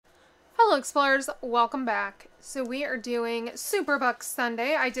Hello Explorers, welcome back. So we are doing Super Bux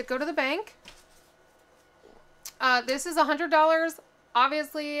Sunday. I did go to the bank. This is $100.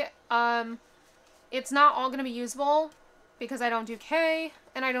 Obviously, it's not all going to be usable because I don't do K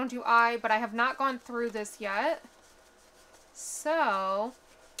and I don't do I, but I have not gone through this yet. So,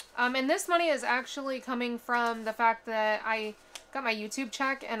 and this money is actually coming from the fact that I got my YouTube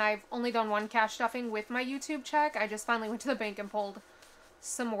check and I've only done one cash stuffing with my YouTube check. I just finally went to the bank and pulled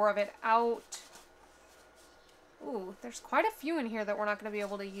some more of it out. Ooh, there's quite a few in here that we're not going to be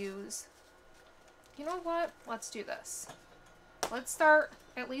able to use. You know what? Let's do this. Let's start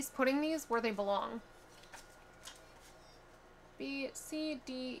at least putting these where they belong. B, C,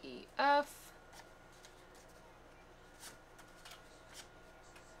 D, E, F.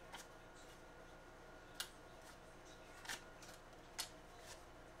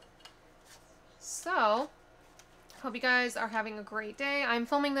 So, hope you guys are having a great day. I'm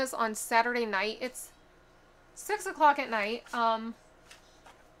filming this on Saturday night. It's 6 o'clock at night. I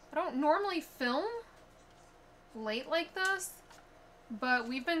don't normally film late like this, but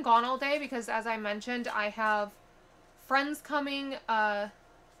we've been gone all day because, as I mentioned, I have friends coming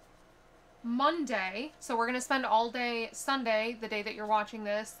Monday. So we're going to spend all day Sunday, the day that you're watching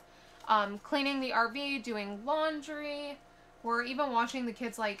this, cleaning the RV, doing laundry. We're even washing the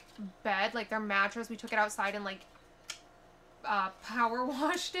kids' like bed, like their mattress. We took it outside and like power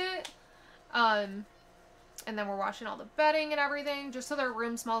washed it. And then we're washing all the bedding and everything just so their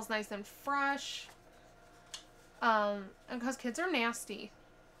room smells nice and fresh. And because kids are nasty.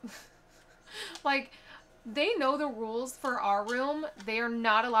 Like, they know the rules for our room. They are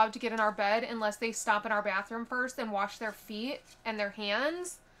not allowed to get in our bed unless they stop in our bathroom first and wash their feet and their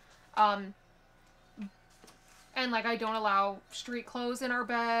hands. And like, I don't allow street clothes in our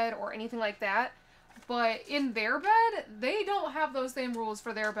bed or anything like that. But in their bed, they don't have those same rules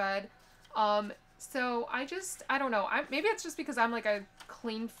for their bed. So I don't know. Maybe it's just because I'm like a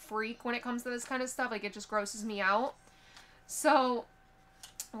clean freak when it comes to this kind of stuff. Like, it just grosses me out. So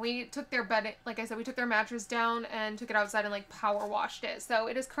we took their bed, like I said, we took their mattress down and took it outside and like power washed it. So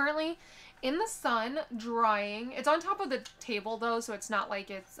it is currently in the sun drying. It's on top of the table though, so it's not like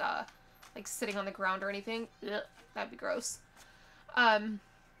it's like sitting on the ground or anything. Ugh, that'd be gross. And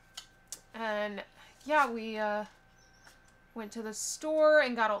yeah, we went to the store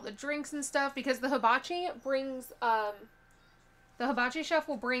and got all the drinks and stuff because the hibachi brings, the hibachi chef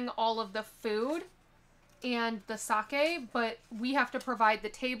will bring all of the food and the sake, but we have to provide the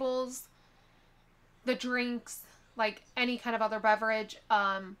tables, the drinks, like any kind of other beverage,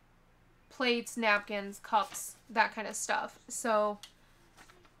 plates, napkins, cups, that kind of stuff. So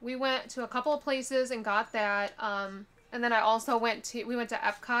we went to a couple of places and got that. And then I also we went to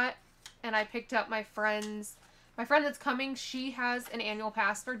Epcot and I picked up my friend that's coming. She has an annual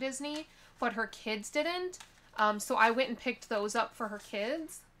pass for Disney, but her kids didn't. So I went and picked those up for her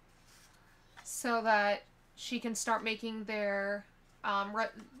kids so that she can start making their,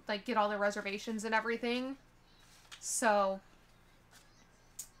 like, get all their reservations and everything. So,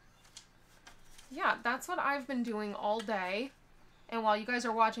 yeah, that's what I've been doing all day. And while you guys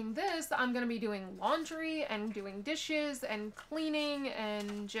are watching this, I'm going to be doing laundry and doing dishes and cleaning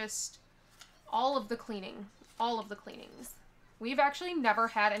and just all of the cleaning. All of the cleanings. We've actually never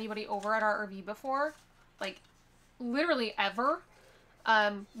had anybody over at our RV before. Like, literally ever.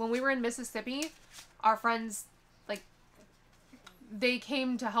 When we were in Mississippi, our friends, like, they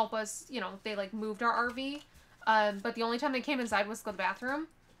came to help us, you know, they, like, moved our RV. But the only time they came inside was to go to the bathroom.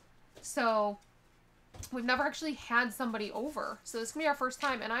 So we've never actually had somebody over. So this is going to be our first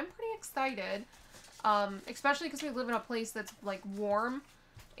time, and I'm pretty excited. Especially because we live in a place that's, like, warm.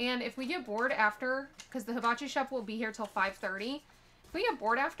 And if we get bored after, because the hibachi chef will be here till 5:30, if we get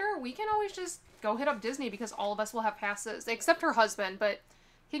bored after, we can always just go hit up Disney because all of us will have passes, except her husband, but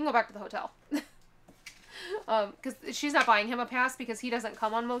he can go back to the hotel. Because she's not buying him a pass because he doesn't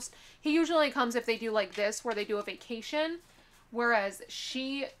come on most. He usually comes if they do like this, where they do a vacation, whereas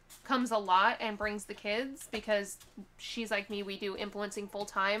she comes a lot and brings the kids because she's like me, we do influencing full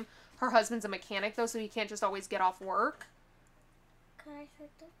time. Her husband's a mechanic though, so he can't just always get off work. Can I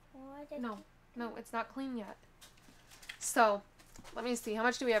take the water? No, it's not clean yet. So, let me see. How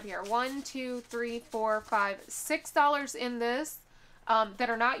much do we have here? $1, 2, 3, 4, 5, $6 in this that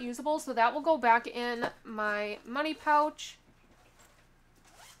are not usable. So that will go back in my money pouch.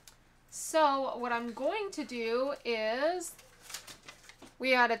 So, what I'm going to do is we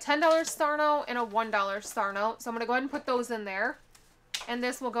had a $10 star note and a $1 star note. So, I'm going to go ahead and put those in there. And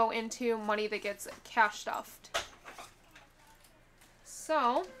this will go into money that gets cash stuffed.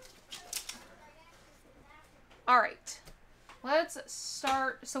 So, alright. let's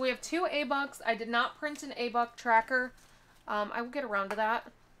start. So we have 2 A-Bucks. I did not print an A-Buck tracker. I will get around to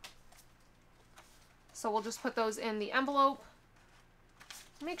that. So we'll just put those in the envelope.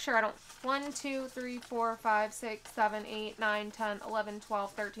 Make sure I don't... 1, 2, 3, 4, 5, 6, 7, 8, 9, 10, 11,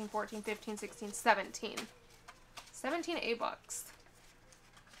 12, 13, 14, 15, 16, 17. 17 A-Bucks.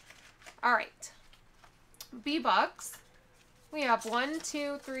 Alright. B-Bucks. We have 1,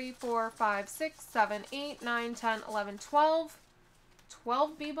 2, 3, 4, 5, 6, 7, 8, 9, 10, 11, 12.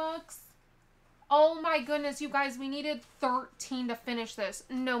 12 B-Bucks. Oh my goodness, you guys, we needed 13 to finish this.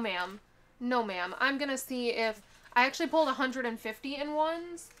 No, ma'am. No, ma'am. I'm gonna see if... I actually pulled 150 in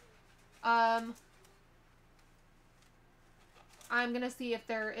ones. I'm gonna see if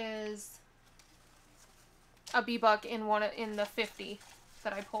there is a B-Buck in the 50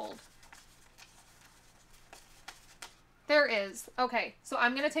 that I pulled. There is. Okay, so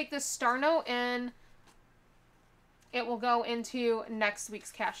I'm gonna take this star note and it will go into next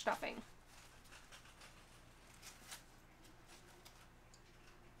week's cash stuffing.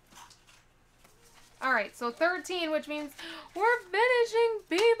 Alright, so 13, which means we're finishing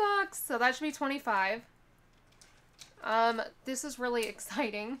B-Bucks. So that should be 25. This is really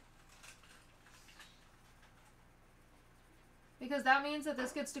exciting. Because that means that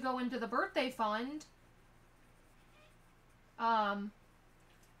this gets to go into the birthday fund. I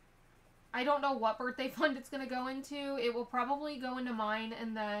don't know what birthday fund it's going to go into. It will probably go into mine,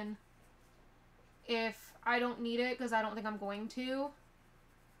 and then if I don't need it, because I don't think I'm going to,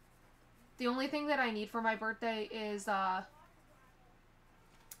 the only thing that I need for my birthday is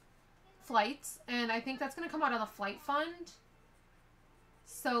flights, and I think that's going to come out of the flight fund.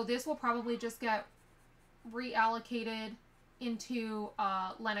 So this will probably just get reallocated into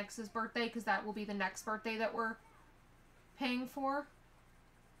Lennox's birthday, because that will be the next birthday that we're paying for.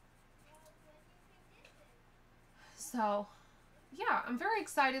 So, yeah, I'm very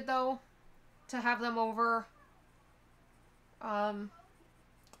excited, though, to have them over.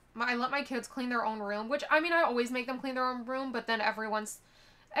 I let my kids clean their own room, which, I mean, I always make them clean their own room, but then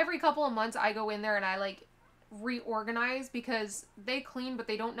every couple of months I go in there and I, like, reorganize, because they clean, but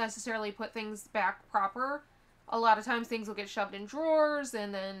they don't necessarily put things back proper. A lot of times things will get shoved in drawers,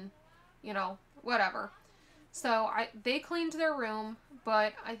 and then, you know, whatever. So, they cleaned their room,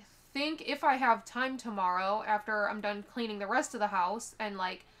 but I think if I have time tomorrow, after I'm done cleaning the rest of the house, and,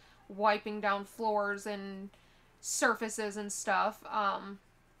 like, wiping down floors and surfaces and stuff,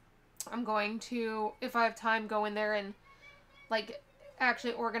 I'm going to, if I have time, go in there and, like,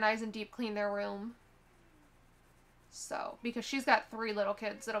 actually organize and deep clean their room. So, because she's got 3 little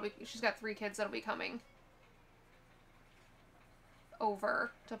kids she's got 3 kids that'll be coming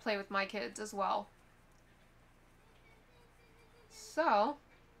over to play with my kids as well. So,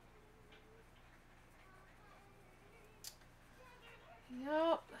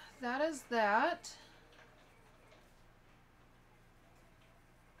 yep, that is that.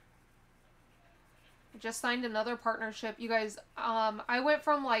 Just signed another partnership. You guys, I went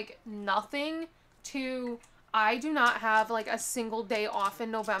from, like, nothing to I do not have, like, a single day off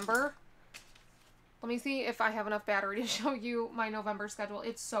in November. Let me see if I have enough battery to show you my November schedule.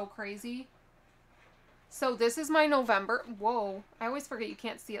 It's so crazy. So this is my November. Whoa. I always forget you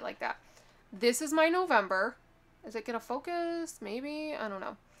can't see it like that. This is my November. Is it going to focus? Maybe? I don't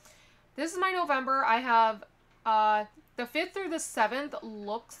know. This is my November. I have, the 5th through the 7th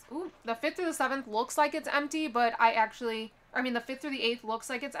looks... Ooh, the 5th through the 7th looks like it's empty, but the 5th through the 8th looks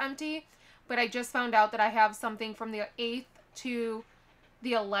like it's empty, but I just found out that I have something from the 8th to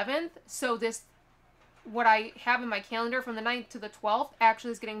the 11th, so this, what I have in my calendar from the 9th to the 12th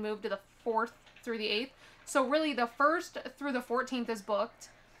actually is getting moved to the 4th through the 8th, so really the 1st through the 14th is booked,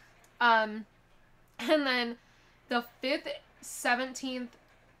 and then the 5th, 17th,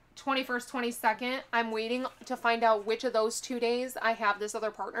 21st, 22nd, I'm waiting to find out which of those 2 days I have this other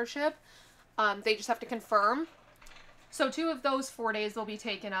partnership. They just have to confirm. So 2 of those 4 days will be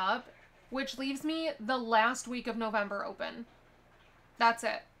taken up, which leaves me the last week of November open. That's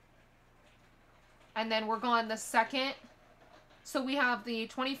it. And then we're gone the 2nd. So we have the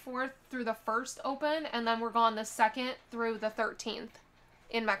 24th through the 1st open, and then we're gone the 2nd through the 13th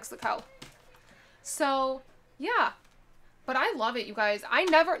in Mexico. So, yeah. But I love it, you guys. I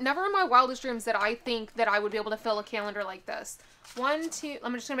never in my wildest dreams did I think that I would be able to fill a calendar like this. 1, 2,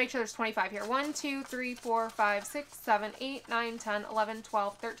 I'm just going to make sure there's 25 here. 1, 2, 3, 4, 5, 6, 7, 8, 9, 10, 11,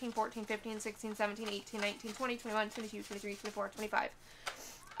 12, 13, 14, 15, 16, 17, 18, 19, 20, 21, 22, 23, 24, 25.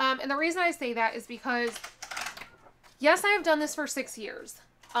 And the reason I say that is because, yes, I have done this for 6 years.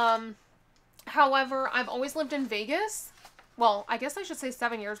 However, I've always lived in Vegas. Well, I guess I should say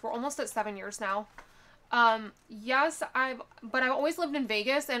 7 years. We're almost at 7 years now. Yes, but I've always lived in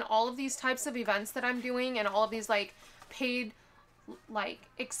Vegas, and all of these types of events that I'm doing and all of these like paid like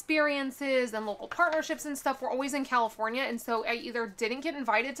experiences and local partnerships and stuff were always in California, and so I either didn't get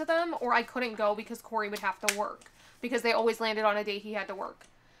invited to them or I couldn't go because Corey would have to work because they always landed on a day he had to work.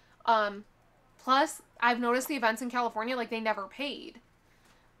 Plus, I've noticed the events in California, like, they never paid.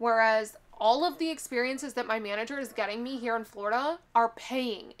 Whereas all of the experiences that my manager is getting me here in Florida are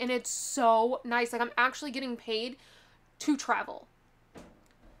paying. And it's so nice. Like, I'm actually getting paid to travel.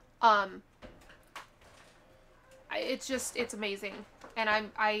 It's amazing. And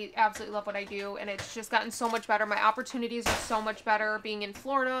I absolutely love what I do. And it's just gotten so much better. My opportunities are so much better being in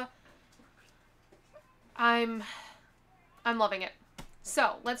Florida. I'm loving it.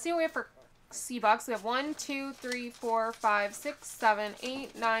 So, let's see what we have for C-Bucks. We have 1, 2, 3, 4, 5, 6, 7,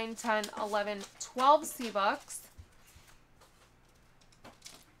 8, 9, 10, 11, 12 C-Bucks.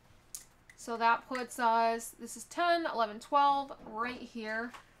 So that puts us, this is 10, 11, 12 right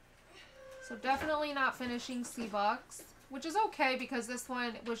here. So definitely not finishing C-Bucks, which is okay because this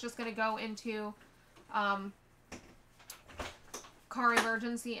one was just going to go into car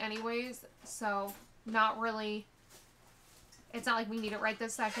emergency anyways. So not really, it's not like we need it right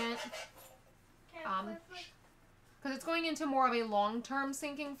this second. Because it's going into more of a long-term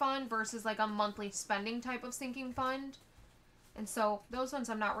sinking fund versus like a monthly spending type of sinking fund. And so those ones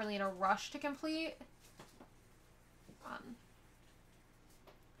I'm not really in a rush to complete.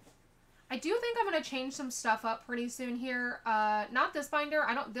 I do think I'm going to change some stuff up pretty soon here. Not this binder.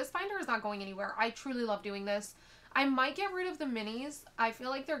 This binder is not going anywhere. I truly love doing this. I might get rid of the minis. I feel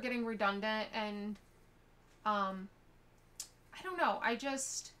like they're getting redundant and I don't know.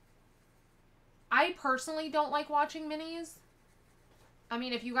 I personally don't like watching minis. I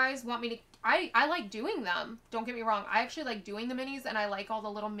mean, if you guys want me to... I like doing them. Don't get me wrong. I actually like doing the minis, and I like all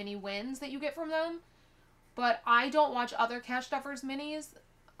the little mini wins that you get from them. But I don't watch other Cash Stuffers minis,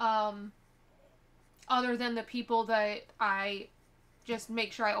 other than the people that I just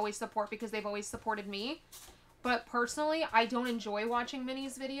make sure I always support because they've always supported me. But personally, I don't enjoy watching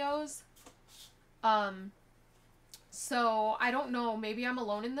minis videos. So, I don't know, maybe I'm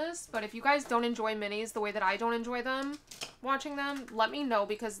alone in this, but if you guys don't enjoy minis the way that I don't enjoy them, watching them, let me know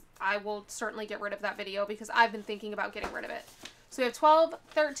because I will certainly get rid of that video because I've been thinking about getting rid of it. So we have 12,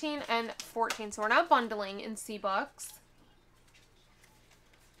 13, and 14. So we're not bundling in C-Bucks.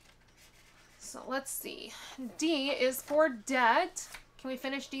 So let's see. D is for debt. Can we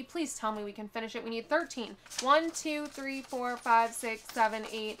finish D? Please tell me we can finish it. We need 13. 1, 2, 3, 4, 5, 6, 7,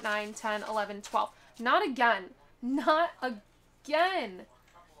 8, 9, 10, 11, 12. Not again. Not again.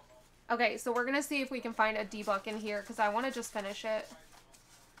 Okay, so we're going to see if we can find a D-Buck in here because I want to just finish it.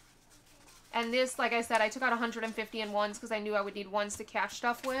 And this, like I said, I took out 150 in ones because I knew I would need ones to cash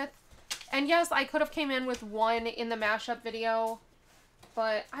stuff with. And yes, I could have came in with one in the mashup video,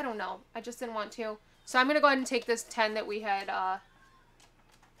 but I don't know. I just didn't want to. So I'm going to go ahead and take this 10 that we had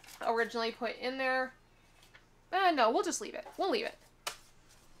originally put in there. No, we'll just leave it. We'll leave it.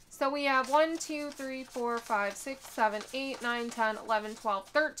 So we have 1, 2, 3, 4, 5, 6, 7, 8, 9, 10, 11, 12,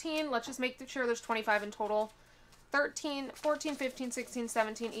 13. Let's just make sure there's 25 in total. 13, 14, 15, 16,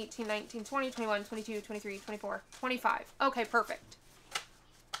 17, 18, 19, 20, 21, 22, 23, 24, 25. Okay, perfect.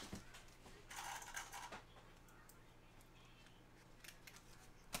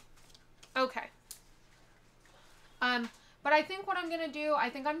 Okay. But I think what I'm going to do, I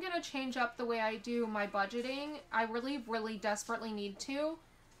think I'm going to change up the way I do my budgeting. I really, really desperately need to.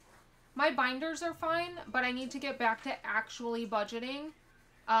 My binders are fine, but I need to get back to actually budgeting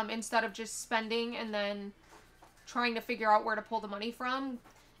instead of just spending and then trying to figure out where to pull the money from.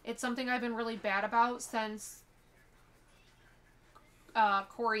 It's something I've been really bad about since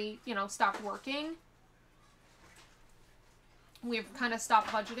Corey, stopped working. We've kind of stopped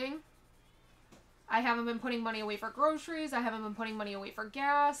budgeting. I haven't been putting money away for groceries. I haven't been putting money away for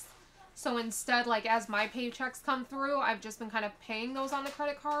gas. So instead, like, as my paychecks come through, I've just been kind of paying those on the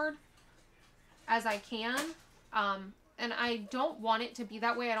credit card as I can. And I don't want it to be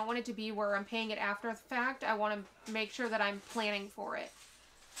that way. I don't want it to be where I'm paying it after the fact. I want to make sure that I'm planning for it.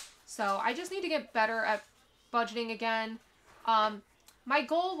 So I just need to get better at budgeting again. My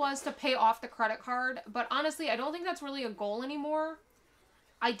goal was to pay off the credit card, but honestly, I don't think that's really a goal anymore.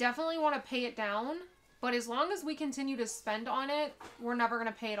 I definitely want to pay it down, but as long as we continue to spend on it, we're never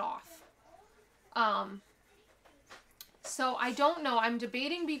going to pay it off. So I don't know. I'm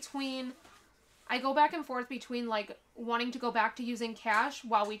debating between... I go back and forth between, like, wanting to go back to using cash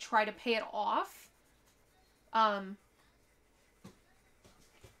while we try to pay it off.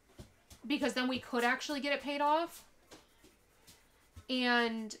 Because then we could actually get it paid off.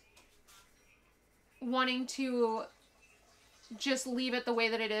 And wanting to just leave it the way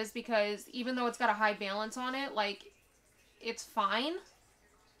that it is, because even though it's got a high balance on it, like, it's fine.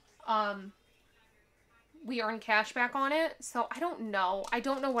 We earn cash back on it, so I don't know. I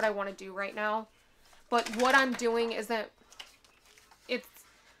don't know what I want to do right now. But what I'm doing is that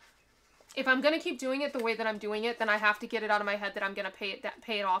if I'm going to keep doing it the way that I'm doing it, then I have to get it out of my head that I'm going to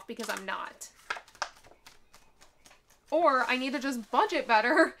pay it off, because I'm not. Or I need to just budget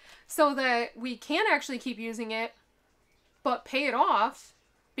better so that we can actually keep using it, but pay it off,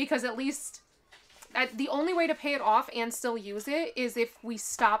 because at least the only way to pay it off and still use it is if we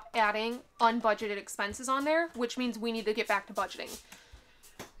stop adding unbudgeted expenses on there, which means we need to get back to budgeting.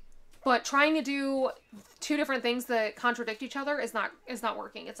 But trying to do two different things that contradict each other is not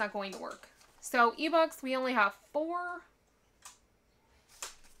working. It's not going to work. So eBucks, we only have 4.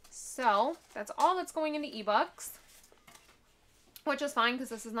 So that's all that's going into eBucks, which is fine because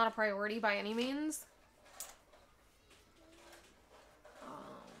this is not a priority by any means.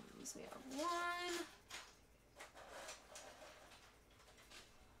 So we have 1.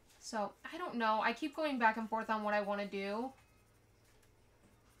 So I don't know. I keep going back and forth on what I want to do.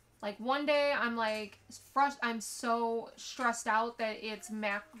 Like one day I'm like I'm so stressed out that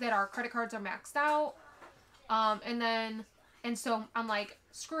that our credit cards are maxed out. And so I'm like,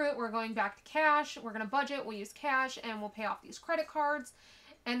 screw it, we're going back to cash. We're going to budget, we'll use cash, and we'll pay off these credit cards.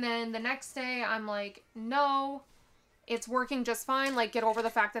 And then the next day I'm like, no, it's working just fine. Like, get over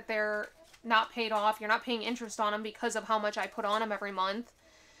the fact that they're not paid off. You're not paying interest on them because of how much I put on them every month.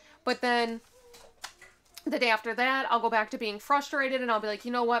 But then the day after that, I'll go back to being frustrated, and I'll be like,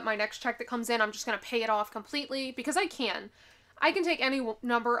 you know what, my next check that comes in, I'm just going to pay it off completely, because I can take any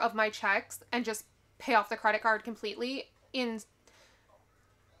number of my checks and just pay off the credit card completely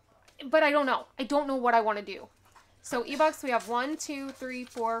but I don't know. I don't know what I want to do. So eBucks, we have 1, 2, 3,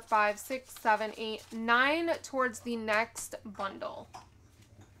 4, 5, 6, 7, 8, 9 towards the next bundle.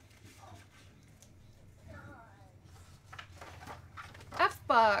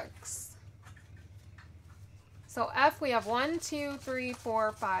 F-Bucks. So F, we have 1, 2, 3,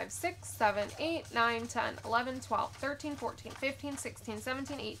 4, 5, 6, 7, 8, 9, 10, 11, 12, 13, 14, 15, 16,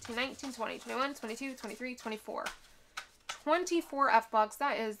 17, 18, 19, 20, 21, 22, 23, 24. 24 F-Bucks.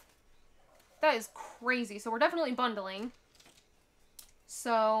 That is crazy. So we're definitely bundling.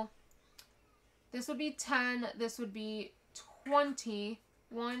 So this would be 10. This would be 20.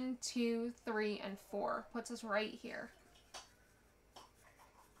 1, 2, 3, and 4. Puts us right here.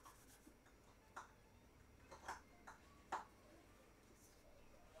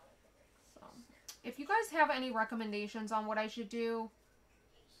 If you guys have any recommendations on what I should do,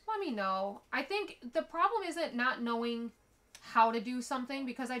 let me know. I think the problem isn't not knowing how to do something,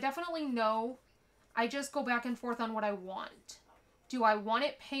 because I definitely know. I just go back and forth on what I want. Do I want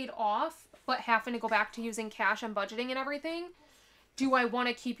it paid off, but having to go back to using cash and budgeting and everything? Do I want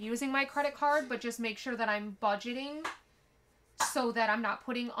to keep using my credit card, but just make sure that I'm budgeting so that I'm not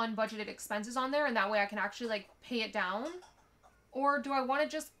putting unbudgeted expenses on there, and that way I can actually, like, pay it down? Or do I want to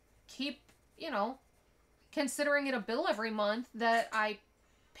just keep, you know, considering it a bill every month that I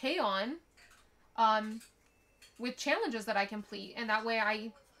pay on, with challenges that I complete, and that way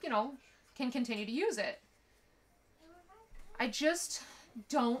I, you know, can continue to use it. I just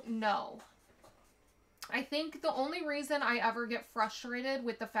don't know. I think the only reason I ever get frustrated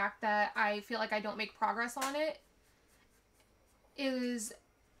with the fact that I feel like I don't make progress on it is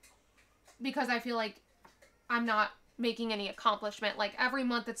because I feel like I'm not making any accomplishment. Like, every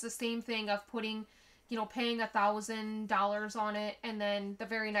month it's the same thing of putting, you know, paying $1,000 on it, and then the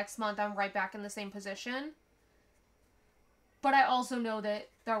very next month I'm right back in the same position. But I also know that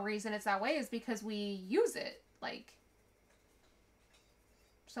the reason it's that way is because we use it. Like,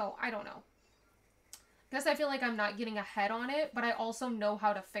 so I don't know. I guess I feel like I'm not getting ahead on it, but I also know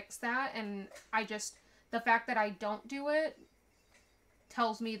how to fix that, and I just, the fact that I don't do it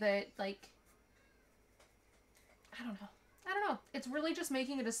tells me that, like, I don't know. It's really just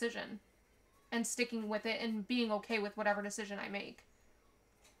making a decision and sticking with it and being okay with whatever decision I make.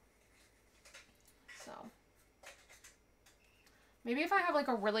 So maybe if I have, like,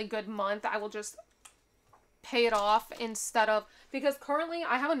 a really good month, I will just pay it off instead of, because currently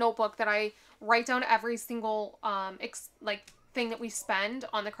I have a notebook that I write down every single, thing that we spend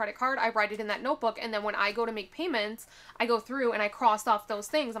on the credit card. I write it in that notebook, and then when I go to make payments, I go through and I cross off those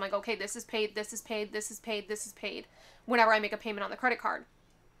things. I'm like, okay, this is paid, this is paid, this is paid, this is paid, whenever I make a payment on the credit card.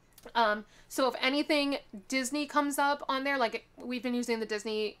 So if anything Disney comes up on there, like, we've been using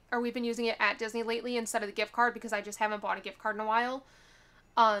it at Disney lately instead of the gift card, because I just haven't bought a gift card in a while.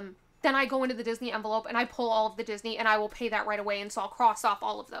 then I go into the Disney envelope and I pull all of the Disney and I will pay that right away. And so I'll cross off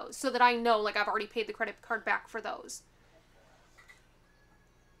all of those so that I know, like, I've already paid the credit card back for those.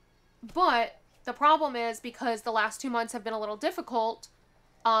 But the problem is, because the last 2 months have been a little difficult,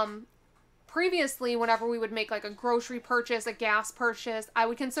 previously, whenever we would make like a grocery purchase, a gas purchase, I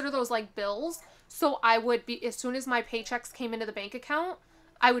would consider those like bills. So I would be, as soon as my paychecks came into the bank account,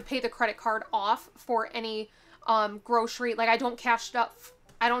 I would pay the credit card off for any grocery. Like, I don't cash stuff.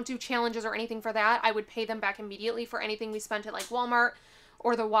 I don't do challenges or anything for that. I would pay them back immediately for anything we spent at like Walmart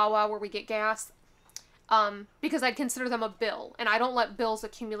or the Wawa where we get gas. Because I'd consider them a bill, and I don't let bills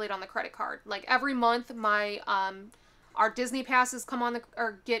accumulate on the credit card. Like, every month, my, our Disney passes come on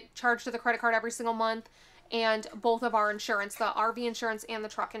or get charged to the credit card every single month, and both of our insurance, the RV insurance and the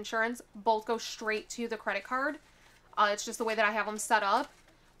truck insurance, both go straight to the credit card. It's just the way that I have them set up.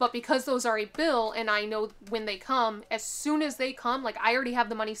 But because those are a bill, and I know when they come, as soon as they come, like, I already have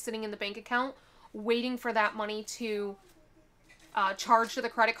the money sitting in the bank account, waiting for that money to charge to the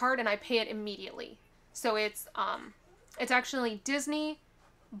credit card, and I pay it immediately. So it's actually Disney,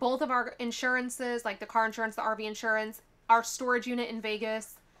 both of our insurances, like the car insurance, the RV insurance, our storage unit in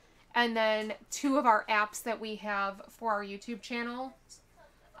Vegas, and then 2 of our apps that we have for our YouTube channel.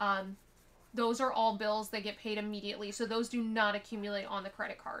 Those are all bills that get paid immediately, so those do not accumulate on the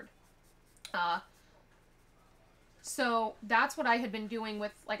credit card. So that's what I had been doing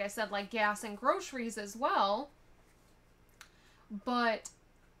with, like I said, like gas and groceries as well. But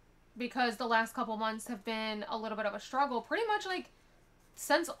because the last couple months have been a little bit of a struggle, pretty much like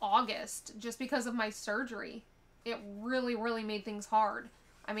since August, just because of my surgery, it really, really made things hard.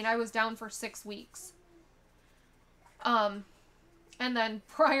 I mean, I was down for 6 weeks. And then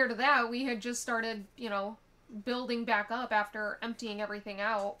prior to that, we had just started, you know, building back up after emptying everything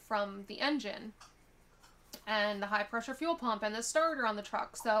out from the engine and the high pressure fuel pump and the starter on the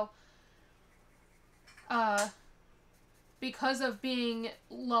truck. So, because of being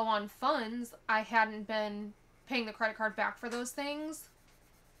low on funds, I hadn't been paying the credit card back for those things.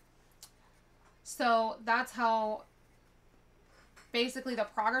 So that's how basically the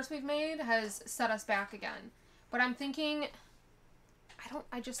progress we've made has set us back again. But I'm thinking,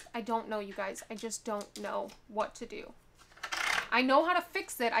 I don't know, you guys. I just don't know what to do. I know how to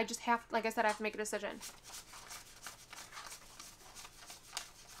fix it. I just have, like I said, I have to make a decision.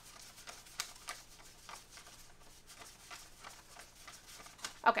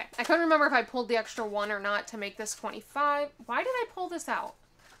 Okay, I couldn't remember if I pulled the extra 1 or not to make this 25. Why did I pull this out?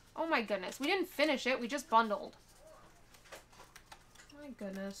 Oh my goodness. We didn't finish it. We just bundled. My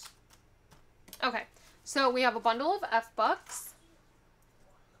goodness. Okay, so we have a bundle of F-Bucks.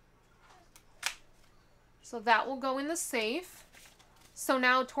 So that will go in the safe. So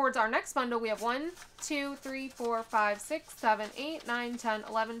now towards our next bundle, we have 1, 2, 3, 4, 5, 6, 7, 8, 9, 10,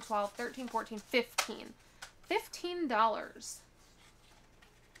 11, 12, 13, 14, 15. $15.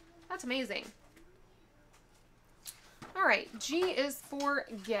 That's amazing. All right, G is for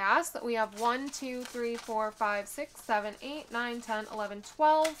gas. We have 1, 2, 3, 4, 5, 6, 7, 8, 9, 10, 11,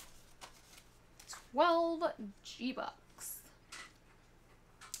 12. 12 G-Bucks.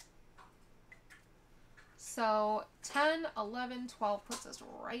 So 10, 11, 12 puts us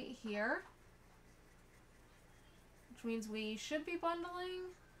right here. Which means we should be bundling.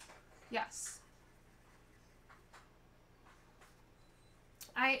 Yes.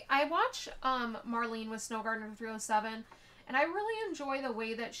 I watch Marlene with Snow Gardener 307, and I really enjoy the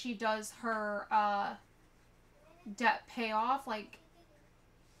way that she does her debt payoff. Like,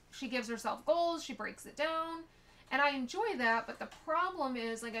 she gives herself goals, she breaks it down, and I enjoy that. But the problem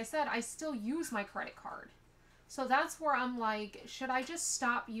is, like I said, I still use my credit card. So that's where I'm like, should I just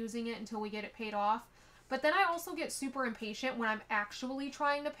stop using it until we get it paid off? But then I also get super impatient when I'm actually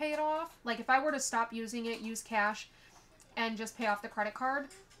trying to pay it off. Like, if I were to stop using it, use cash, and just pay off the credit card,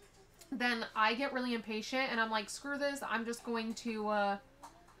 then I get really impatient and I'm like, screw this, I'm just going to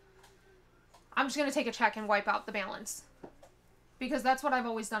take a check and wipe out the balance. Because that's what I've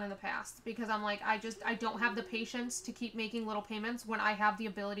always done in the past. Because I'm like, I don't have the patience to keep making little payments when I have the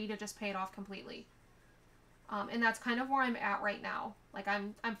ability to just pay it off completely. And that's kind of where I'm at right now. Like,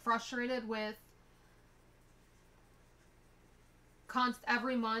 I'm frustrated with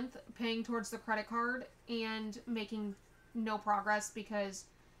every month paying towards the credit card and making no progress because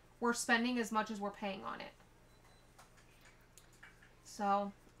we're spending as much as we're paying on it.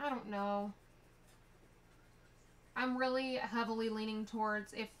 So, I don't know. I'm really heavily leaning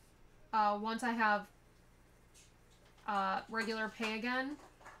towards, if once I have regular pay again,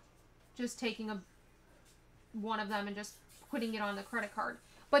 just taking one of them and just putting it on the credit card.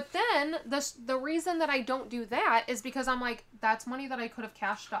 But then the reason that I don't do that is because I'm like, that's money that I could have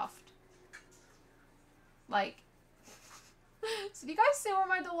cash stuffed. Like, so do you guys see where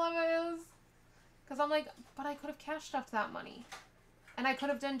my dilemma is? Because I'm like, but I could have cash stuffed that money. And I could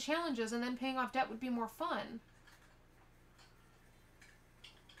have done challenges, and then paying off debt would be more fun.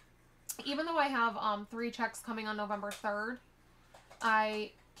 Even though I have 3 checks coming on November 3rd,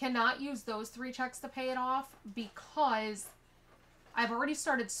 I cannot use those 3 checks to pay it off because I've already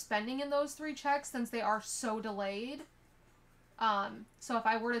started spending in those 3 checks since they are so delayed. So if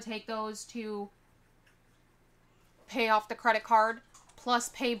I were to take those to pay off the credit card, plus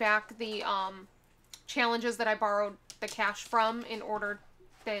pay back the challenges that I borrowed the cash from in order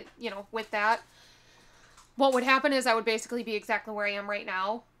that, you know, with that, what would happen is I would basically be exactly where I am right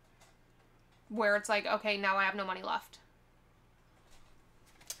now, where it's like, okay, now I have no money left.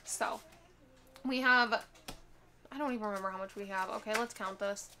 So, we have, I don't even remember how much we have. Okay, let's count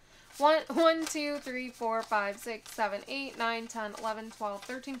this. 1, 2, 3, 4, 5, 6, 7, 8, 9, 10, 11, 12,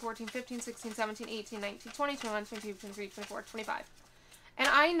 13, 14, 15, 16, 17, 18, 19, 20, 21, 22, 23, 24, 25. And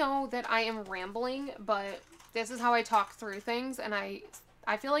I know that I am rambling, but this is how I talk through things, and I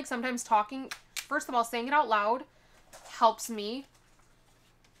feel like sometimes talking, first of all, saying it out loud helps me.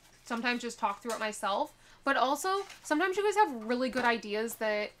 Sometimes just talk through it myself. But also, sometimes you guys have really good ideas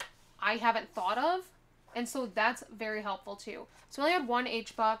that I haven't thought of, and so that's very helpful too. So we only had 1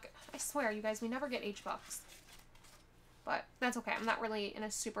 H-Buck. I swear, you guys, we never get H-Bucks. But that's okay. I'm not really in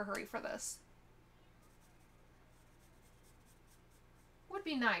a super hurry for this. Would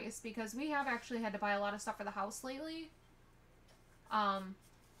be nice because we have actually had to buy a lot of stuff for the house lately.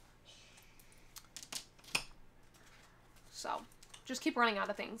 So just keep running out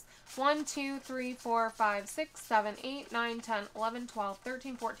of things. 1, 2, 3, 4, 5, 6, 7, 8, 9, 10, 11, 12,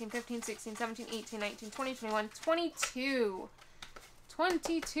 13, 14, 15, 16, 17, 18, 19, 20, 21, 22.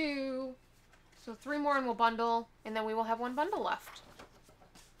 22. So 3 more and we'll bundle, and then we will have 1 bundle left.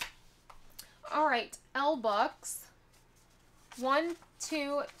 Alright, L Bux. 1,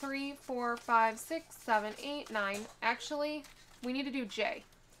 2, 3, 4, 5, 6, 7, 8, 9. Actually, we need to do J.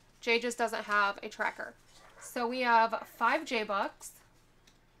 J just doesn't have a tracker. So we have 5 J Bucks.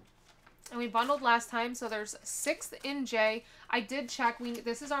 And we bundled last time, so there's 6 in J. I did check.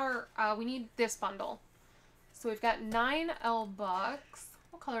 This is our, we need this bundle. So we've got 9 L Bucks.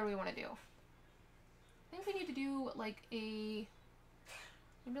 What color do we want to do? I think we need to do like a,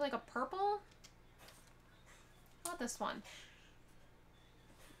 maybe like a purple? How about this one?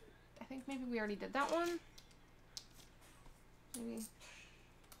 I think maybe we already did that one. Maybe.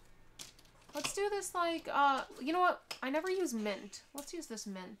 Let's do this like, you know what? I never use mint. Let's use this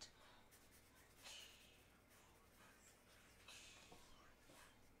mint.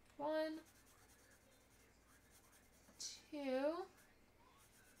 One, 2,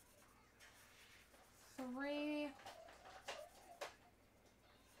 3,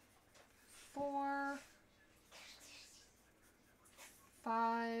 4,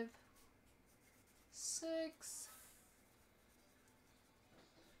 5, 6,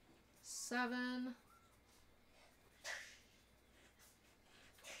 7,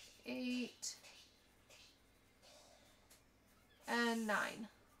 8, and 9.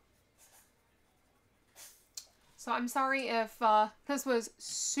 So I'm sorry if this was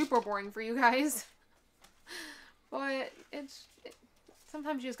super boring for you guys, but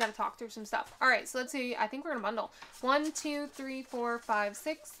sometimes you just gotta talk through some stuff. All right, so let's see. I think we're gonna bundle. 1, 2, 3, 4, 5,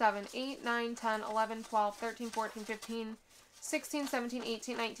 6, 7, 8, 9, 10, 11, 12, 13, 14, 15, 16, 17,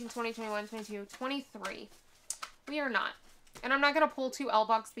 18, 19, 20, 21, 22, 23. We are not. And I'm not gonna pull 2 L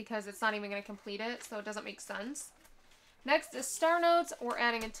Bucks because it's not even gonna complete it, so it doesn't make sense. Next is Star Notes. We're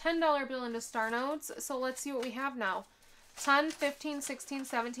adding a $10 bill into Star Notes. So let's see what we have now. 10, 15, 16,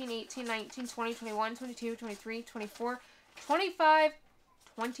 17, 18, 19, 20, 21, 22, 23, 24, 25,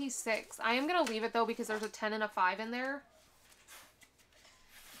 26. I am going to leave it though because there's a 10 and a 5 in there.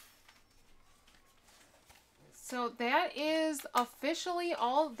 So that is officially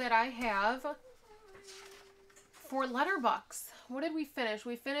all that I have for Letterbucks. What did we finish?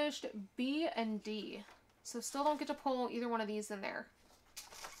 We finished B and D. So still don't get to pull either one of these in there.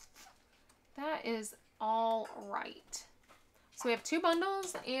 That is all right. So we have 2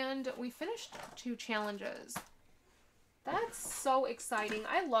 bundles and we finished 2 challenges. That's so exciting.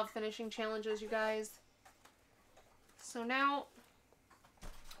 I love finishing challenges, you guys. So now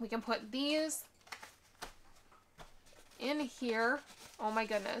we can put these in here. Oh my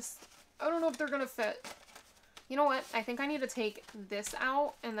goodness. I don't know if they're going to fit. You know what? I think I need to take this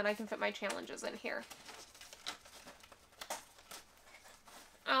out and then I can fit my challenges in here.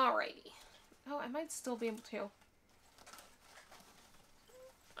 Alrighty. Oh, I might still be able to.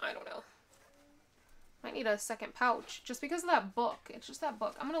 I don't know. Might need a second pouch just because of that book. It's just that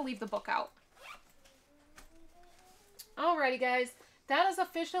book. I'm going to leave the book out. Alrighty, guys. That is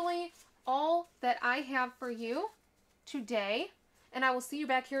officially all that I have for you today. And I will see you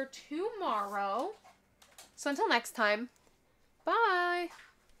back here tomorrow. So until next time, bye.